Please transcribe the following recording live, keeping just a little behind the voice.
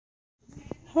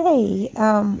Hey,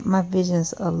 my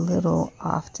vision's a little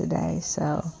off today,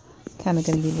 so kind of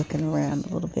going to be looking around a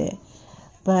little bit.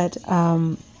 But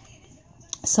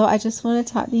so I just want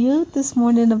to talk to you this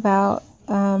morning about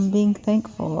being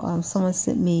thankful. Someone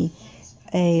sent me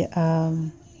a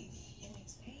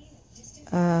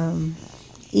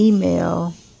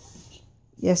email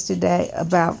yesterday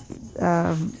about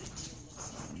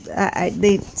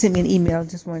they sent me an email.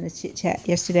 Just wanted to chit chat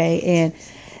yesterday, and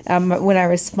when I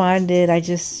responded, I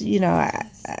just,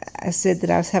 I said that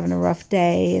I was having a rough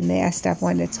day, and they asked if I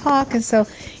wanted to talk. And so,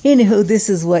 anywho, this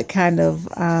is what kind of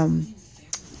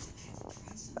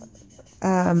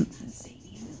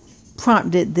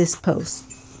prompted this post.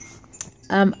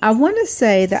 I want to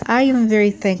say that I am very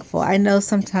thankful. I know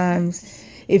sometimes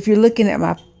if you're looking at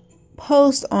my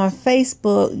post on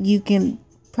Facebook, you can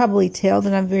probably tell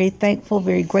that I'm very thankful,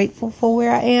 very grateful for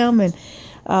where I am. And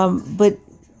but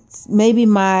maybe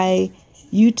my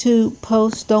YouTube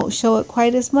posts don't show it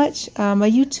quite as much. My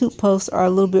YouTube posts are a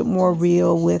little bit more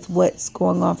real with what's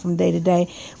going on from day to day,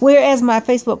 whereas my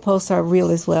Facebook posts are real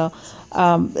as well,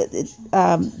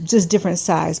 just different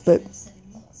size. But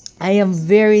I am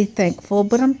very thankful,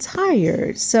 but I'm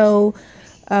tired. So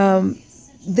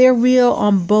they're real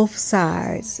on both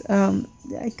sides.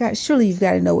 Surely you've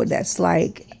got to know what that's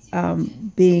like,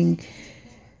 being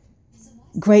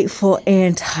grateful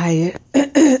and tired.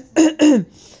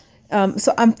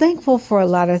 So I'm thankful for a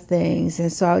lot of things.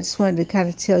 And so I just wanted to kind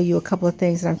of tell you a couple of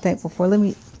things that I'm thankful for. Let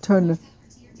me turn the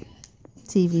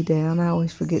TV down. I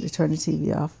always forget to turn the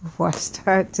TV off before I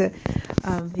start the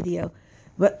video.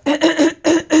 But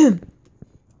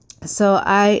so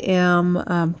I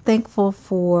am thankful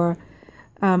for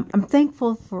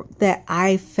that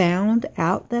I found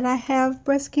out that I have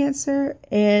breast cancer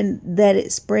and that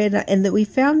it spread and that we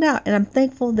found out. And I'm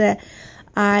thankful that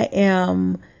I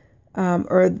am,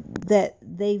 or that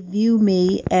they view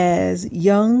me as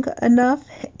young enough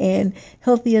and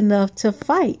healthy enough to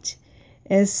fight.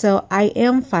 And so I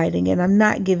am fighting and I'm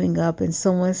not giving up. And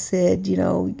someone said,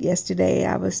 yesterday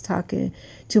I was talking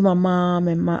to my mom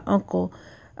and my uncle,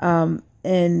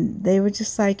 and they were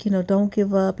just like, don't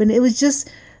give up. And it was just,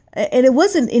 and it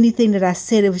wasn't anything that I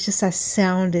said. It was just, I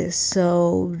sounded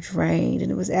so drained.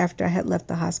 And it was after I had left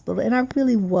the hospital and I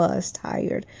really was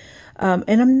tired.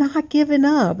 And I'm not giving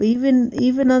up.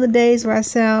 Even on the days where I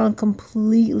sound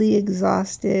completely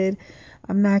exhausted,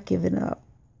 I'm not giving up.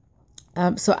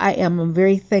 So I'm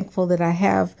very thankful that I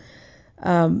have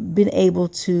been able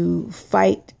to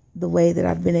fight the way that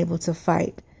I've been able to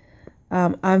fight.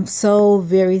 I'm so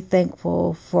very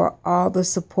thankful for all the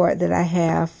support that I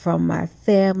have from my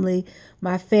family.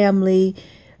 And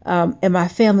my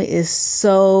family is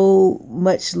so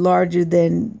much larger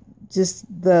than just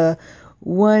the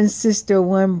one sister,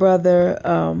 one brother,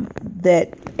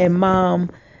 and mom,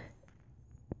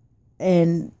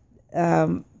 and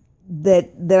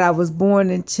that I was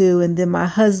born into, and then my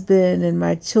husband and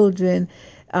my children.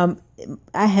 I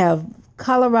have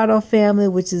Colorado family,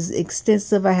 which is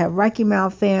extensive. I have Rocky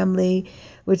Mount family,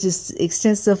 which is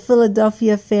extensive.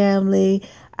 Philadelphia family.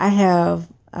 I have,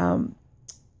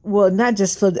 not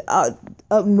just for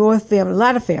up north family, a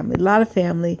lot of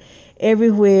family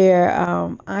everywhere.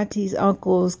 Aunties,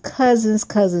 uncles, cousins,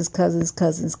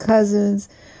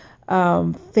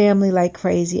 family like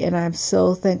crazy. And I'm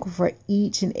so thankful for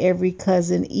each and every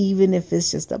cousin, even if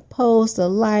it's just a post, a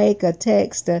like, a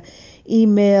text, a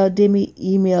email. Demi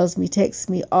emails me, texts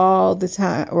me all the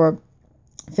time, or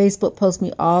Facebook posts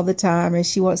me all the time, and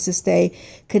she wants to stay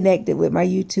connected with my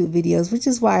YouTube videos, which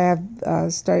is why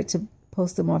I've started to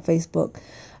post them on Facebook.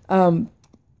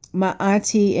 My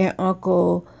auntie and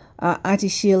uncle, Auntie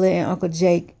Sheila and Uncle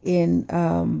Jake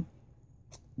in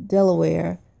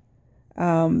Delaware,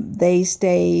 they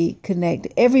stay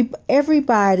connected.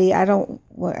 Everybody.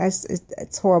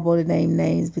 It's horrible to name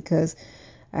names because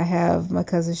I have my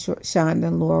cousin Shonda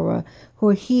and Laura who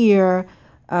are here.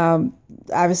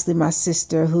 Obviously my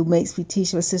sister who makes me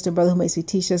t-shirts, my sister brother who makes me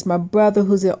t-shirts, my brother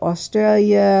who's in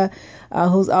Australia,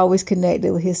 who's always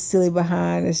connected with his silly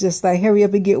behind. It's just like, hurry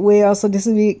up and get well so this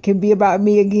can be about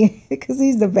me again because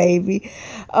he's the baby.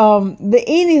 But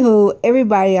anywho,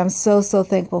 everybody, I'm so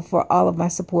thankful for all of my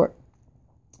support.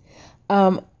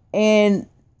 And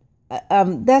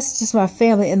that's just my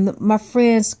family and my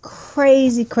friends,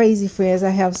 crazy friends. I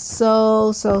have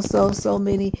so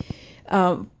many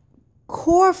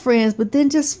core friends, but then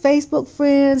just Facebook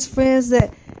friends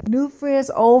that new friends,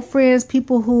 old friends,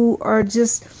 people who are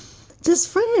just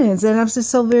friends. And I'm just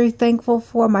so very thankful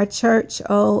for my church,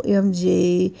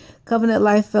 OMG, Covenant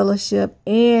Life Fellowship,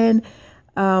 and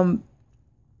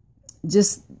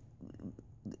just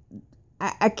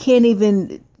I can't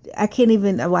even I can't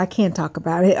even, well, I can't talk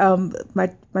about it.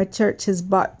 My church has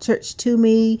bought church to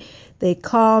me. They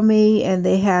call me and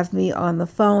they have me on the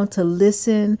phone to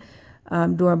listen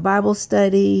during Bible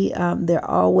study. They're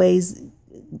always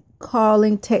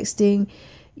calling, texting,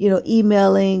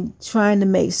 emailing, trying to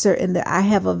make certain that I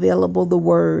have available the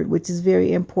word, which is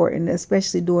very important,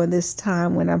 especially during this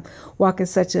time when I'm walking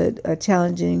such a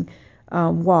challenging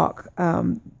walk.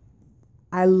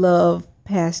 I love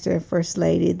Pastor and First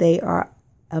Lady. They are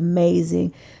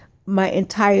amazing. My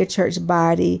entire church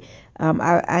body.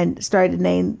 I started to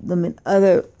name them in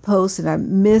other posts, and I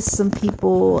missed some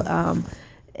people.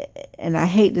 And I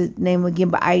hate to name them again,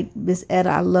 but Miss Etta,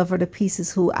 I love her to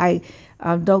pieces, who I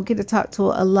don't get to talk to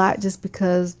a lot just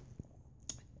because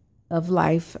of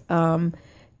life.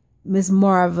 Miss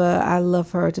Marva, I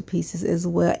love her to pieces as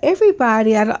well.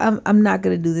 Everybody, I'm not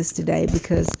going to do this today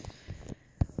because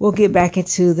we'll get back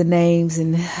into the names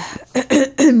and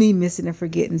me missing and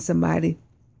forgetting somebody,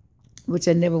 which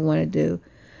I never want to do.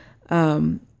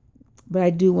 But I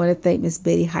do want to thank Miss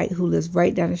Betty Height, who lives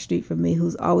right down the street from me,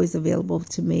 who's always available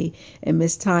to me, and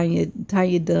Miss Tanya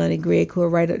Dunn and Greg, who are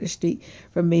right up the street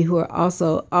from me, who are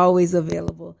also always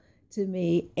available to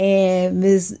me, and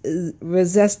Miss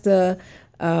Rosesta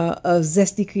of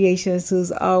Zesty Creations,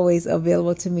 who's always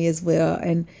available to me as well,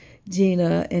 and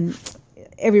Gina and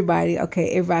everybody. Okay,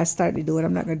 everybody started to do it.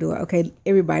 I'm not going to do it. Okay,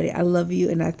 everybody, I love you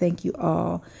and I thank you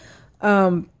all.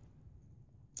 I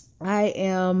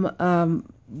am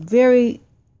very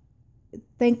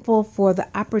thankful for the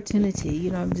opportunity.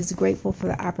 I'm just grateful for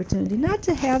the opportunity not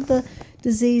to have the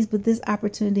disease, but this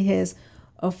opportunity has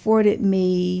afforded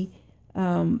me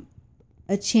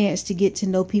a chance to get to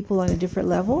know people on a different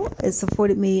level. It's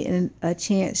afforded me a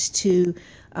chance to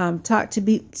I've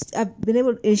been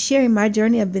able, in sharing my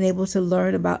journey, I've been able to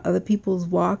learn about other people's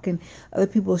walk and other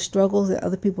people's struggles and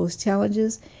other people's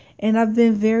challenges. And I've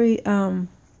been very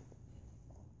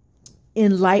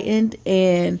enlightened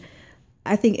and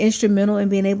I think instrumental in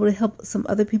being able to help some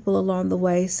other people along the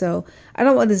way. So I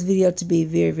don't want this video to be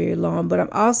very, very long, but I'm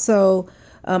also,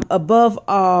 above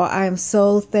all, I am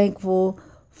so thankful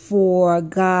for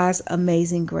God's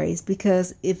amazing grace,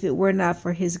 because if it were not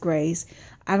for his grace,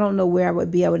 I don't know where I would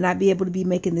be. I would not be able to be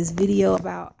making this video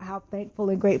about how thankful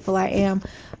and grateful I am.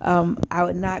 I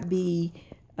would not be,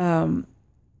 from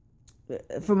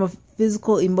a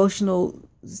physical, emotional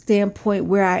standpoint,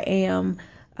 where I am.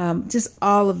 Just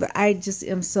all of it. I just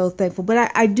am so thankful.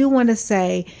 But I do want to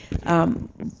say,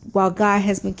 while God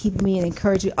has been keeping me and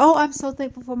encouraging me, I'm so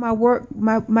thankful for my work,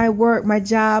 my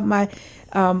job, my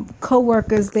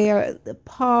co-workers there,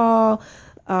 Paul,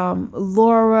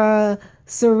 Laura,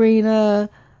 Serena,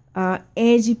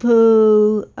 Angie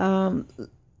Pooh,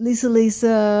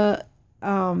 Lisa,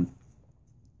 oh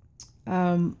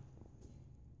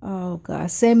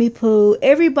God, Sammy Pooh,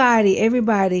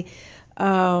 everybody,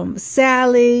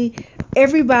 Sally,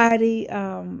 everybody,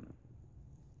 and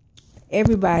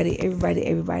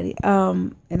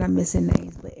I'm missing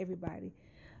names, but everybody,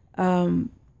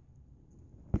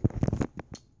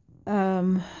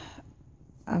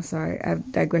 I'm sorry, I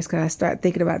digress because I start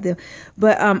thinking about them.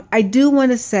 But I do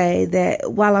want to say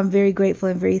that while I'm very grateful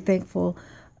and very thankful,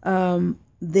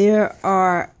 there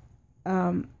are,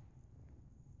 when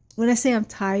I say I'm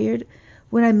tired,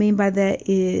 what I mean by that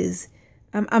is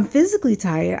I'm physically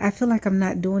tired. I feel like I'm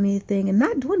not doing anything, and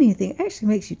not doing anything actually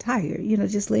makes you tired,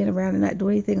 just laying around and not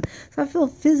doing anything. So I feel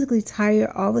physically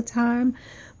tired all the time,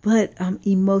 but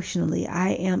emotionally,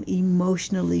 I am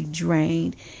emotionally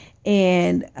drained.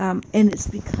 And it's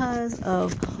because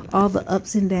of all the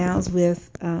ups and downs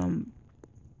with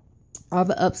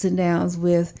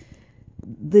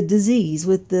the disease,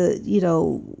 with the,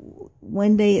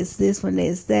 one day it's this, one day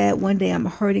it's that, one day I'm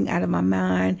hurting out of my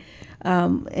mind,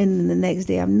 and then the next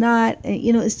day I'm not. And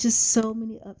it's just so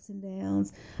many ups and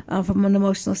downs. From an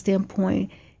emotional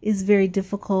standpoint, it's very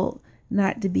difficult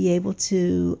not to be able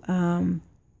to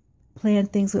plan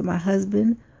things with my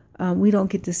husband. We don't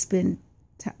get to spend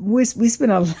time. We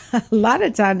spend a lot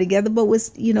of time together, but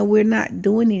we're not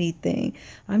doing anything.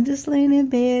 I'm just laying in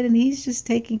bed and he's just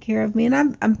taking care of me, and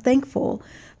I'm thankful,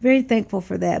 very thankful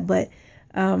for that. But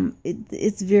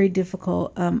it's very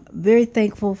difficult. Very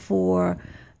thankful for.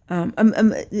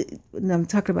 I'm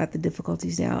talking about the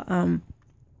difficulties now.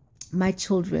 My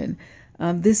children.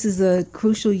 This is a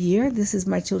crucial year. This is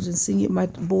my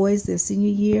boys, their senior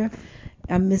year.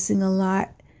 I'm missing a lot.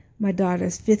 My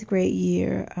daughter's 5th grade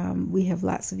year. We have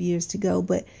lots of years to go,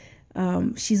 but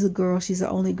she's a girl. She's the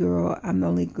only girl. I'm the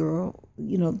only girl.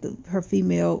 Her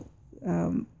female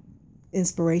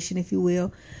inspiration, if you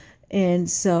will. And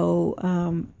so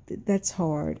that's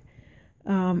hard.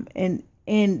 And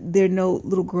and there are no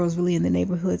little girls really in the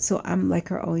neighborhood, so I'm like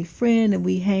her only friend, and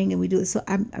we hang and we do it. So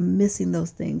I'm missing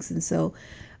those things, and so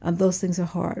those things are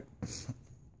hard.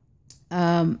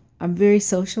 I'm very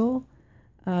social,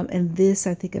 and this,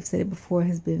 I think I've said it before,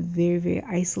 has been very, very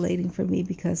isolating for me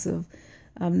because of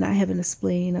not having a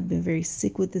spleen. I've been very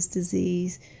sick with this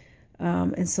disease,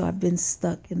 and so I've been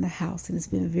stuck in the house, and it's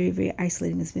been very, very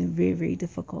isolating. It's been very, very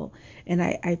difficult, and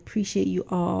I appreciate you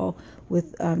all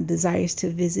with desires to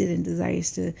visit and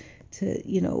desires to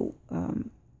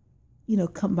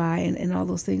come by and all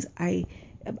those things. I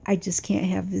just can't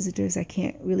have visitors. I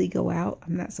can't really go out.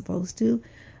 I'm not supposed to.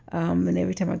 And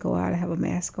every time I go out, I have a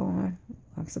mask on.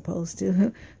 I'm supposed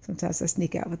to. Sometimes I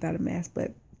sneak out without a mask,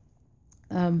 but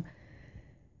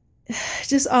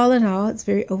just all in all, it's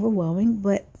very overwhelming,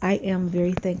 but I am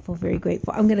very thankful, very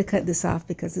grateful. I'm going to cut this off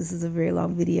because this is a very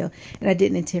long video and I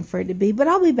didn't intend for it to be, but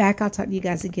I'll be back. I'll talk to you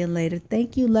guys again later.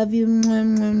 Thank you. Love you.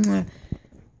 Mwah, mwah, mwah.